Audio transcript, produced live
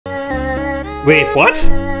Wait, what?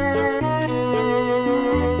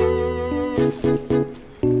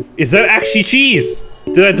 Is that actually cheese?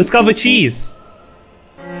 Did I discover cheese?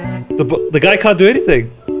 The guy can't do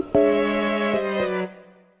anything.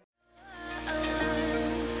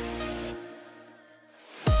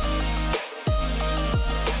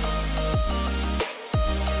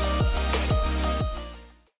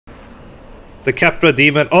 The Capra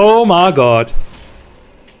demon. Oh my god.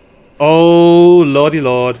 Oh lordy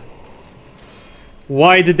lord.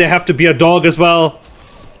 Why did there have to be a dog as well?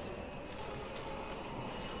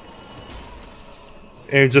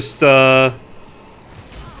 And just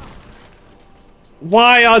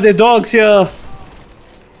why are there dogs here?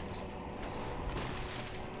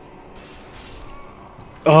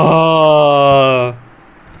 Oh.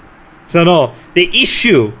 So no, the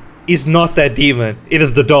issue is not that demon, it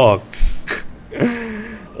is the dogs.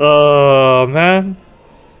 Oh man.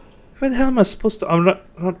 Where the hell am I supposed to? I'm not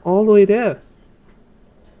all the way there.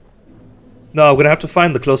 No, I'm gonna have to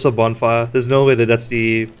find the closer bonfire. There's no way that this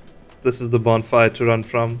is the bonfire to run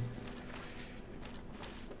from.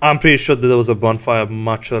 I'm pretty sure that there was a bonfire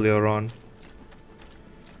much earlier on.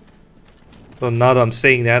 So now that I'm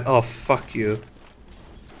saying that, oh fuck you.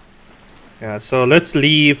 Yeah, so let's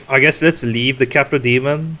leave. I guess let's leave the Capra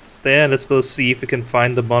demon there. Let's go see if we can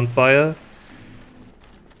find the bonfire.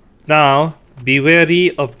 Now, be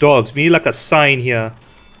wary of dogs. We need like a sign here.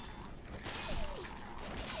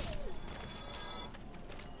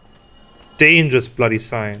 Dangerous bloody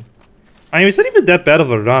sign. I mean, it's not even that bad of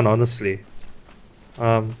a run, honestly.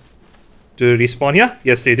 Do they respawn here?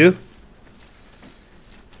 Yes, they do.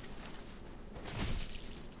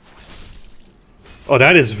 Oh,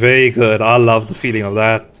 that is very good. I love the feeling of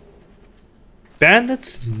that.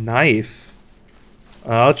 Bandit's knife.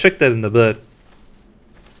 I'll check that in a bit.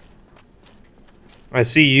 I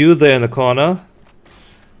see you there in the corner.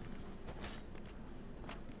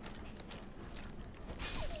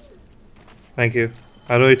 Thank you.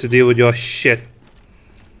 I don't need to deal with your shit.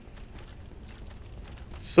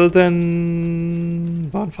 So then...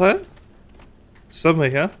 bonfire? Somewhere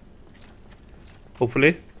here.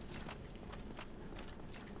 Hopefully.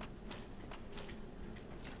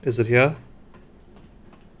 Is it here?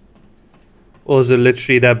 Or is it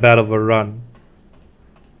literally that bad of a run?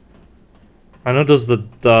 I know there's the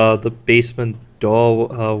basement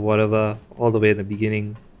door, whatever, all the way in the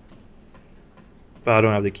beginning. But I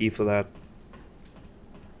don't have the key for that.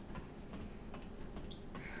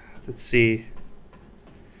 Let's see.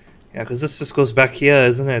 Yeah, because this just goes back here,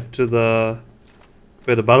 isn't it? To the...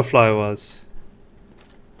 where the butterfly was.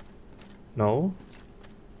 No?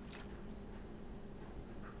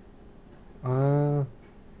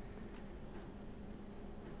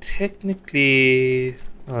 Technically...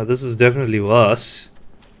 this is definitely worse.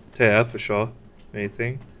 Yeah, for sure.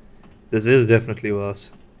 Anything. This is definitely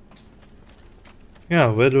worse.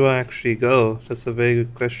 Yeah, where do I actually go? That's a very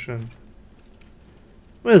good question.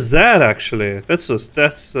 Where's that actually? That's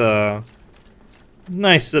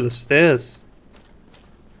nice little stairs.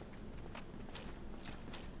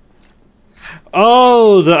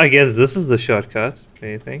 Oh, I guess this is the shortcut.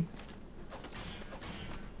 Anything?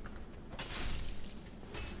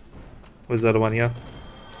 Where's the other one here?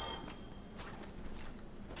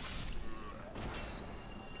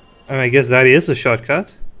 I guess that is a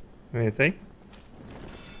shortcut. Anything?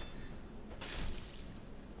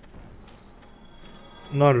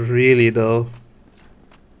 Not really though.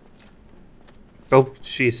 Oh,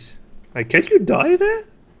 jeez. Like, can you die there?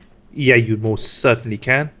 Yeah, you most certainly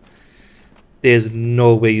can. There's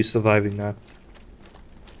no way you're surviving that.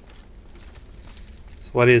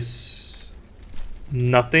 So what is...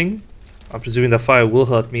 nothing? I'm presuming the fire will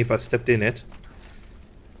hurt me if I stepped in it.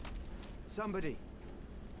 Somebody.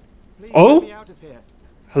 Please oh? Get me out of here.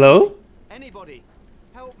 Hello? Anybody,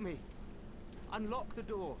 help me. Unlock the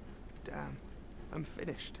door. Damn, I'm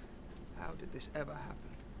finished. How did this ever happen?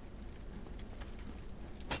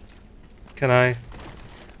 Can I...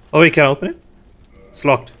 oh wait, can I open it? It's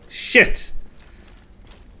locked. Shit!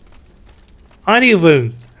 I didn't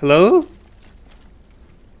even... hello?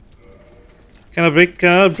 Can I break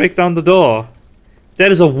down the door? That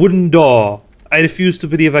is a wooden door. I refuse to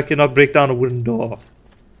believe I cannot break down a wooden door.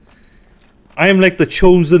 I am like the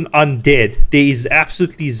chosen undead. There is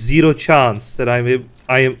absolutely zero chance that I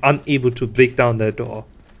am unable to break down that door.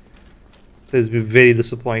 That has been very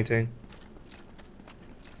disappointing.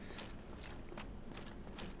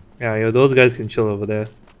 Yeah, those guys can chill over there.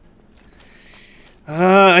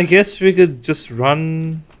 I guess we could just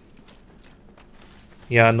run.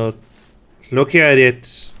 Yeah, no. Looking at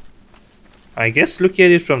it, I guess looking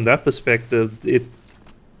at it from that perspective,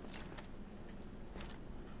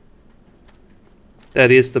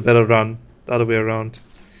 That is the better run. The other way around.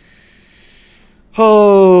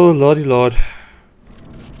 Oh, lordy lord.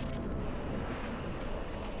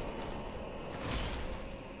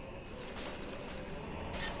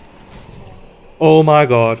 Oh my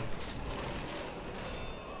god.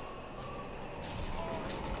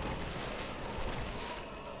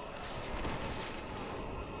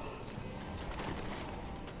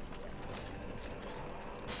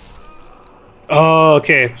 Oh,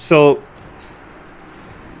 okay, so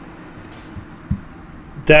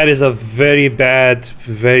that is a very bad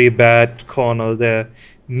corner there.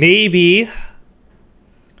 Maybe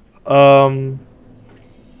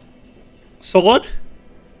sword?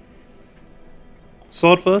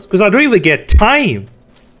 Sword first? Because I don't even get time.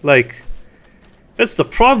 Like, that's the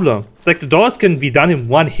problem. Like, the doors can be done in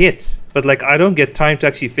one hit, but like I don't get time to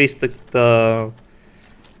actually face the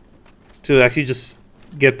to actually just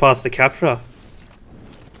get past the Capra.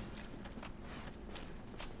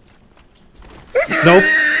 Nope,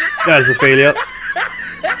 that is a failure.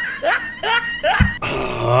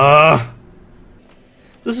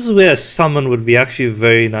 This is where a summon would be actually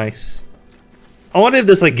very nice. I wonder if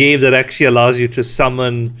there's a game that actually allows you to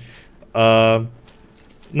summon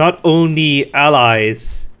not only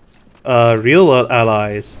allies, real world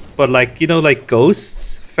allies, but like, you know, like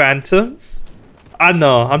ghosts, phantoms? I don't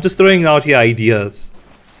know, I'm just throwing out here ideas.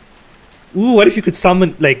 Ooh, what if you could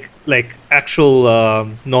summon like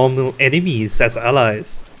actual normal enemies as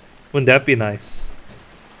allies? Wouldn't that be nice?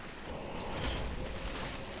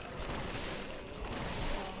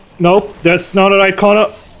 Nope, that's not the right corner.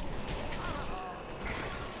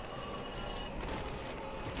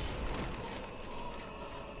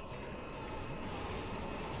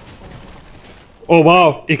 Oh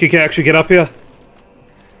wow, you could actually get up here.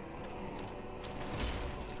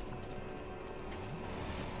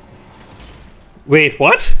 Wait,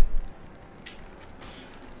 what?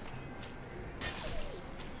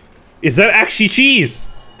 Is that actually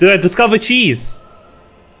cheese? Did I discover cheese?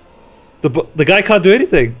 The guy can't do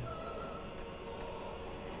anything.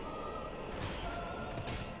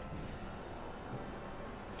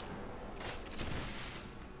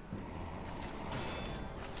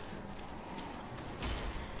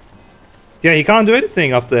 Yeah, he can't do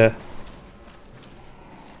anything up there.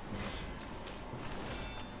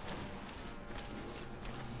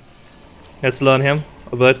 Let's learn him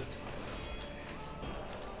a bit.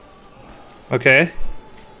 Okay.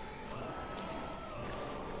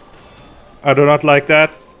 I do not like that.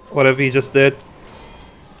 Whatever he just did.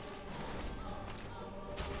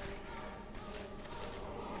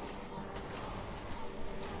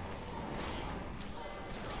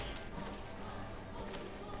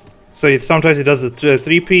 So sometimes he does a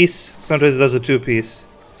 3-piece, sometimes he does a 2-piece.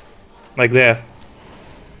 Like there.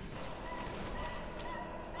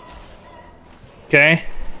 Okay.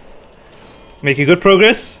 Making good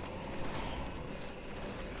progress.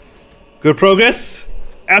 Good progress.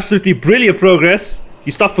 Absolutely brilliant progress.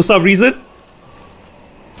 You stopped for some reason.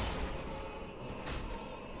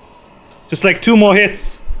 Just like 2 more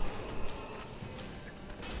hits.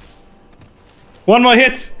 1 more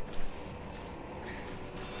hit.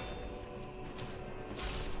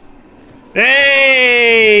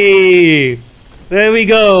 Hey! There we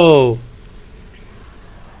go.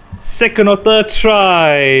 Second or third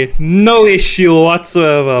try. No issue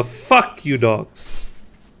whatsoever. Fuck you, dogs.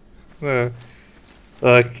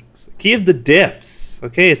 Key of the depths.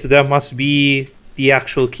 Okay, so that must be the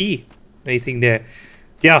actual key. Anything there.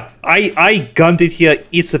 Yeah, I gunned it here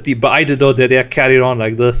instantly, but I didn't know that they carried on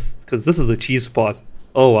like this. Because this is a cheese spot.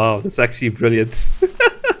 Oh wow, that's actually brilliant.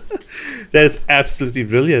 That is absolutely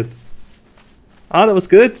brilliant. Ah, that was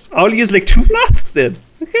good. I only used like 2 flasks then.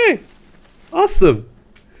 Okay. Awesome.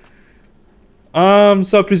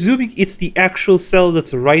 So I'm presuming it's the actual cell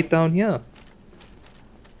that's right down here.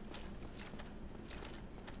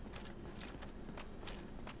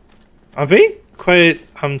 I'm quite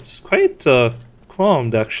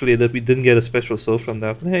calmed actually that we didn't get a special soul from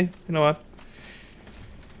that. But hey, you know what?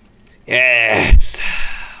 Yes.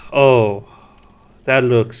 Oh, that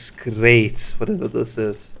looks great. Whatever this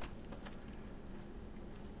is.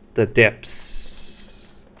 The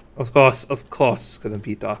depths. Of course, it's gonna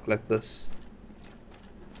be dark like this.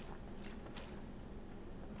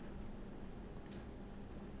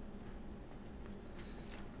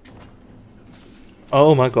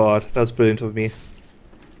 Oh my god, that's brilliant of me.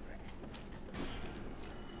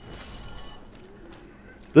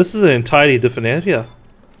 This is an entirely different area.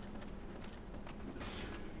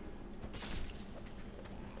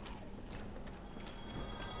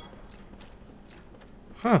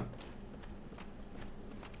 Huh.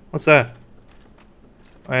 What's that?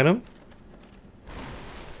 Item?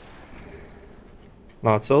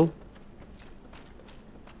 Not so.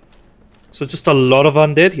 So just a lot of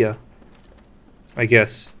undead here, I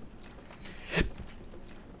guess.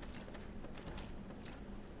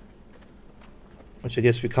 Which I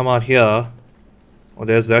guess we come out here. Oh,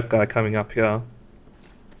 there's that guy coming up here.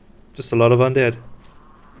 Just a lot of undead.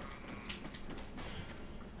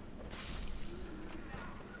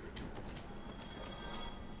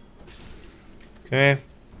 Okay.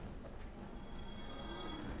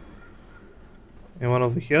 Anyone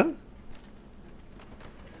over here?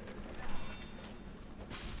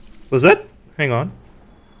 Was that? Hang on.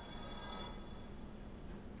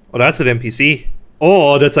 Oh, that's an NPC.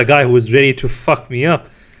 Oh, that's a guy who is ready to fuck me up.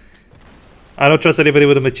 I don't trust anybody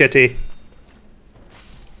with a machete.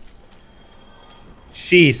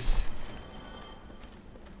 Jeez.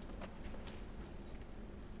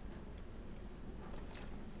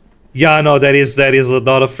 Yeah, no, that is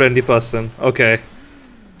not a friendly person. Okay.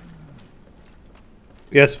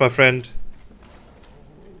 Yes, my friend.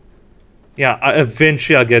 Yeah,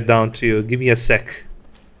 eventually I'll get down to you. Give me a sec.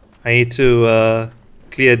 I need to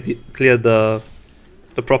clear the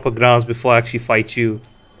proper grounds before I actually fight you.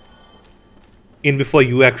 Before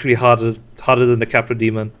you actually harder than the Capra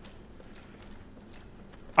demon.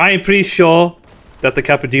 I am pretty sure that the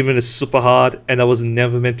Capra demon is super hard, and I was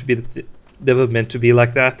never meant to be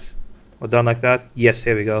like that, or done like that. Yes,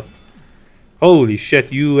 here we go. Holy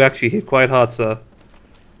shit, you actually hit quite hard, sir.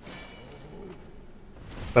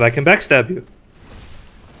 But I can backstab you.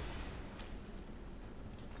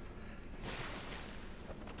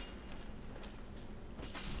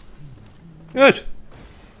 Good.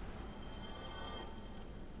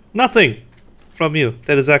 Nothing from you.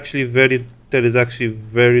 That is actually very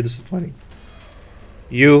disappointing.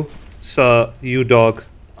 You, sir, you dog.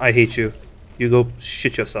 I hate you. You go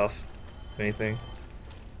shit yourself. If anything.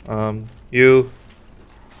 You.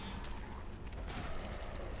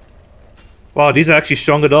 Wow, these are actually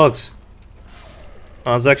stronger dogs.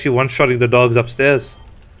 I was actually one-shotting the dogs upstairs.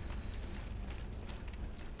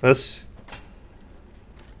 This.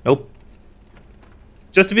 Nope.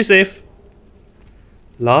 Just to be safe.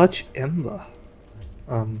 Large ember.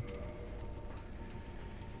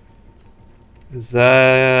 Is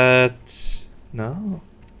that... No.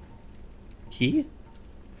 Key?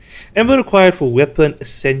 Ember required for weapon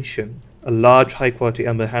ascension. A large high-quality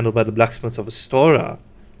ember handled by the blacksmiths of Astora.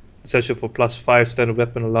 Essential for +5 standard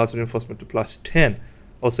weapon, allows reinforcement to +10.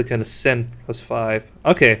 Also can ascend +5.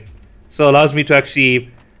 Okay. So allows me to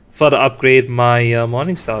actually further upgrade my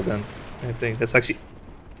Morning Star then. I think that's actually...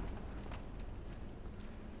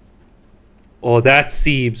 Oh, that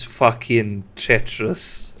seems fucking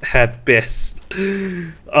treacherous at best.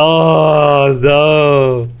 Oh,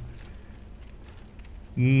 no.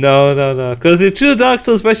 No. Because in true Dark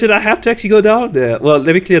Souls version, I have to actually go down there. Well,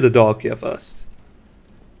 let me clear the dog here first.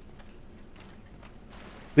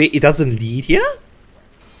 Wait, it doesn't lead here?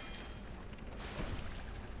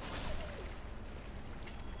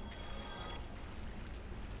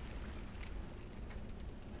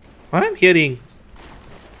 What I'm hearing...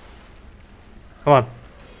 Come on.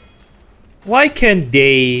 Why can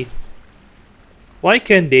they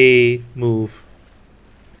move?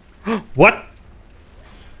 What?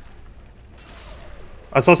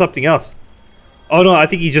 I saw something else. Oh no, I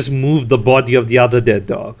think he just moved the body of the other dead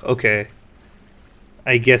dog. Okay.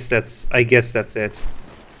 I guess that's it.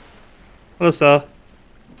 Hello, sir.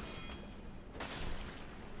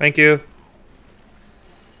 Thank you.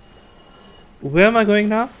 Where am I going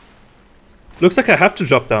now? Looks like I have to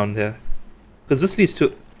drop down there. Because this leads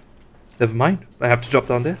to... Never mind. I have to drop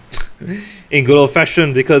down there. In good old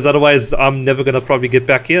fashion, because otherwise I'm never gonna probably get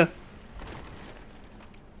back here.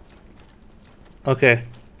 Okay.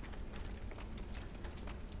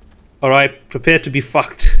 Alright, prepare to be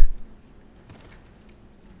fucked.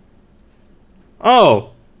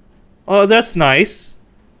 Oh. Oh, that's nice.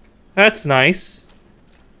 That's nice.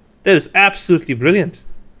 That is absolutely brilliant.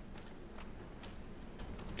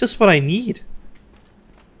 Just what I need.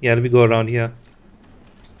 Yeah, let me go around here.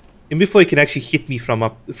 And before he can actually hit me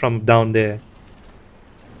from down there.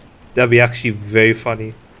 That'd be actually very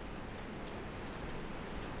funny.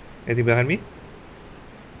 Anything behind me?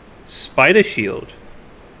 Spider shield.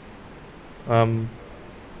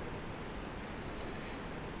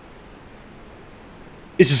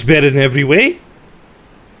 It's just better in every way.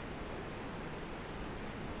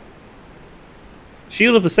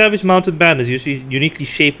 Shield of a savage mountain band is usually uniquely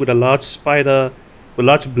shaped with a large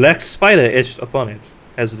black spider etched upon it.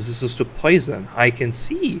 Has resistance to poison. I can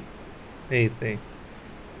see. Anything.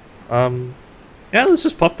 Yeah, let's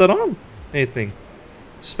just pop that on. Anything.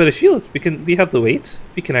 Just better shield. We have the weight.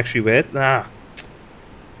 We can actually wear it. Nah.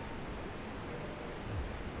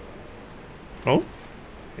 Oh,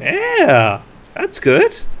 yeah, that's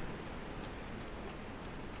good.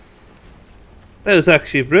 That is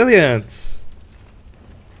actually brilliant.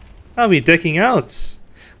 I'll be decking out.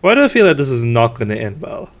 Why do I feel like this is not going to end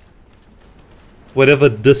well? Whatever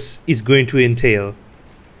this is going to entail.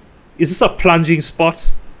 Is this a plunging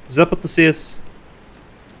spot? Is that what this is?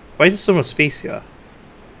 Why is there so much space here?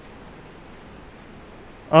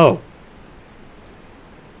 Oh.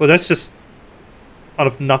 Well, that's just out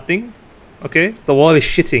of nothing. Okay, the wall is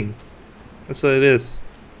shitting. That's what it is.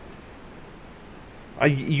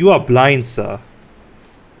 You are blind, sir.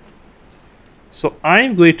 So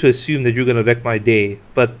I'm going to assume that you're going to wreck my day,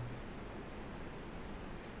 but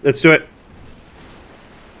let's do it.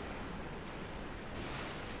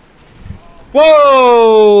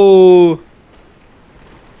 Whoa!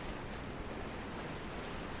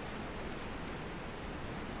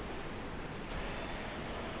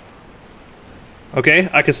 Okay,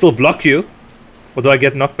 I can still block you. Or do I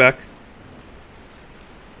get knocked back?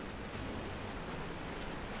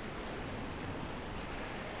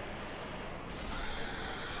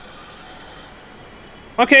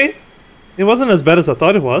 Okay. It wasn't as bad as I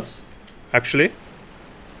thought it was, actually.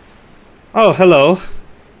 Oh, hello.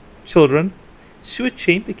 Children. Sewer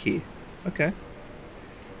chamber key. Okay.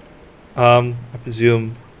 I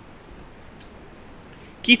presume...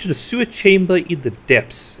 Key to the sewer chamber in the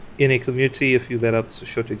depths. In a community, a few bad apples are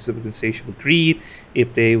sure to exhibit insatiable greed.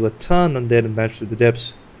 If they were turned undead and banished to the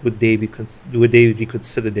depths, would they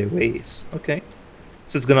reconsider their ways? Okay.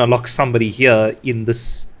 So it's gonna unlock somebody here in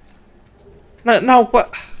this... Now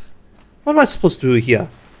what am I supposed to do here?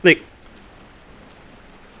 Like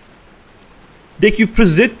you've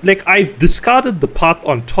I've discarded the part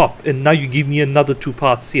on top and now you give me another 2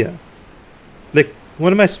 parts here. Like,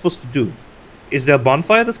 what am I supposed to do? Is there a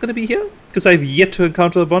bonfire that's gonna be here? Because I've yet to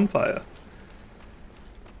encounter a bonfire.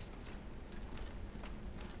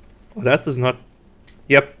 Oh, that is not...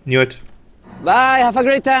 Yep, knew it. Bye, have a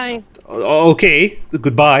great time. Okay,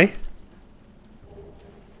 goodbye.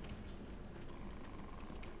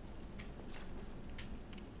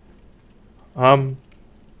 Oh,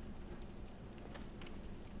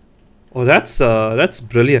 that's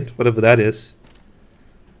brilliant, whatever that is.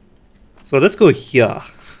 So let's go here.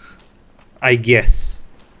 I guess.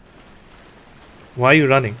 Why are you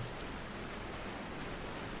running?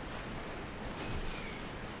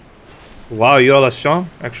 Wow, you all are strong,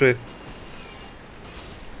 actually.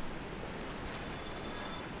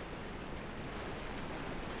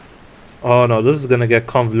 Oh no, this is gonna get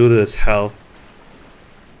convoluted as hell.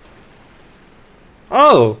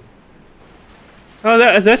 Oh! Oh,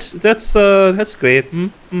 that's great.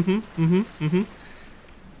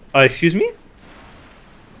 Excuse me?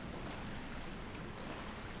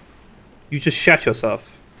 You just shat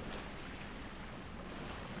yourself.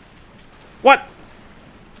 What?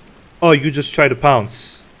 Oh, you just tried to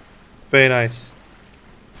pounce. Very nice.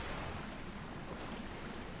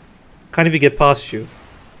 Can't even get past you.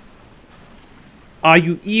 Are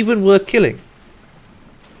you even worth killing?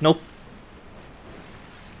 Nope.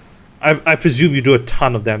 I presume you do a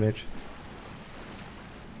ton of damage.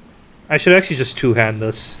 I should actually just two-hand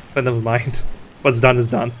this, but never mind. What's done is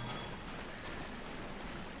done.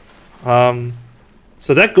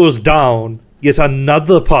 So that goes down yet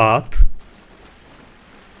another path.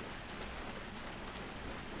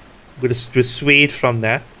 I'm gonna dissuade from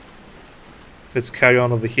that. Let's carry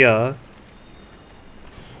on over here.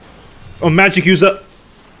 Oh, magic user!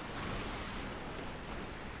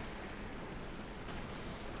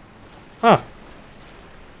 Huh.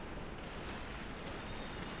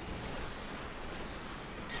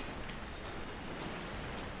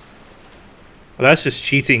 Well, that's just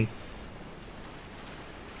cheating.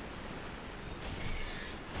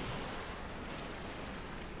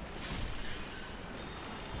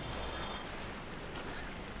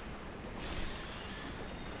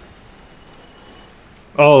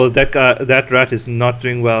 Oh, that rat is not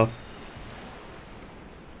doing well.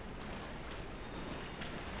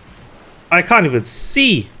 I can't even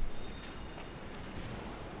see.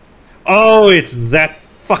 Oh, it's that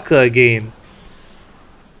fucker again.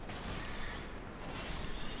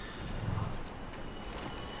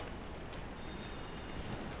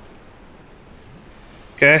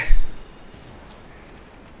 Okay.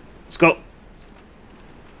 Let's go.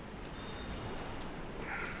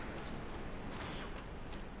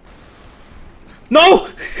 No!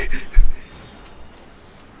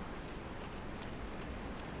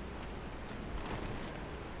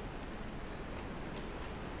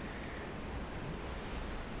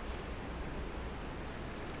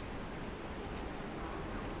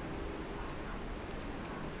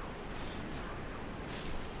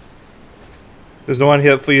 There's no one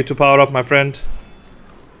here for you to power up, my friend.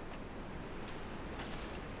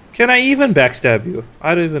 Can I even backstab you?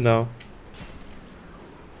 I don't even know.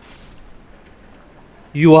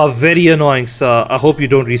 You are very annoying, sir. I hope you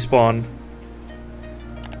don't respawn.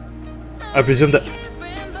 I presume that...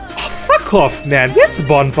 Oh, fuck off, man. Where's the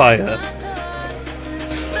bonfire?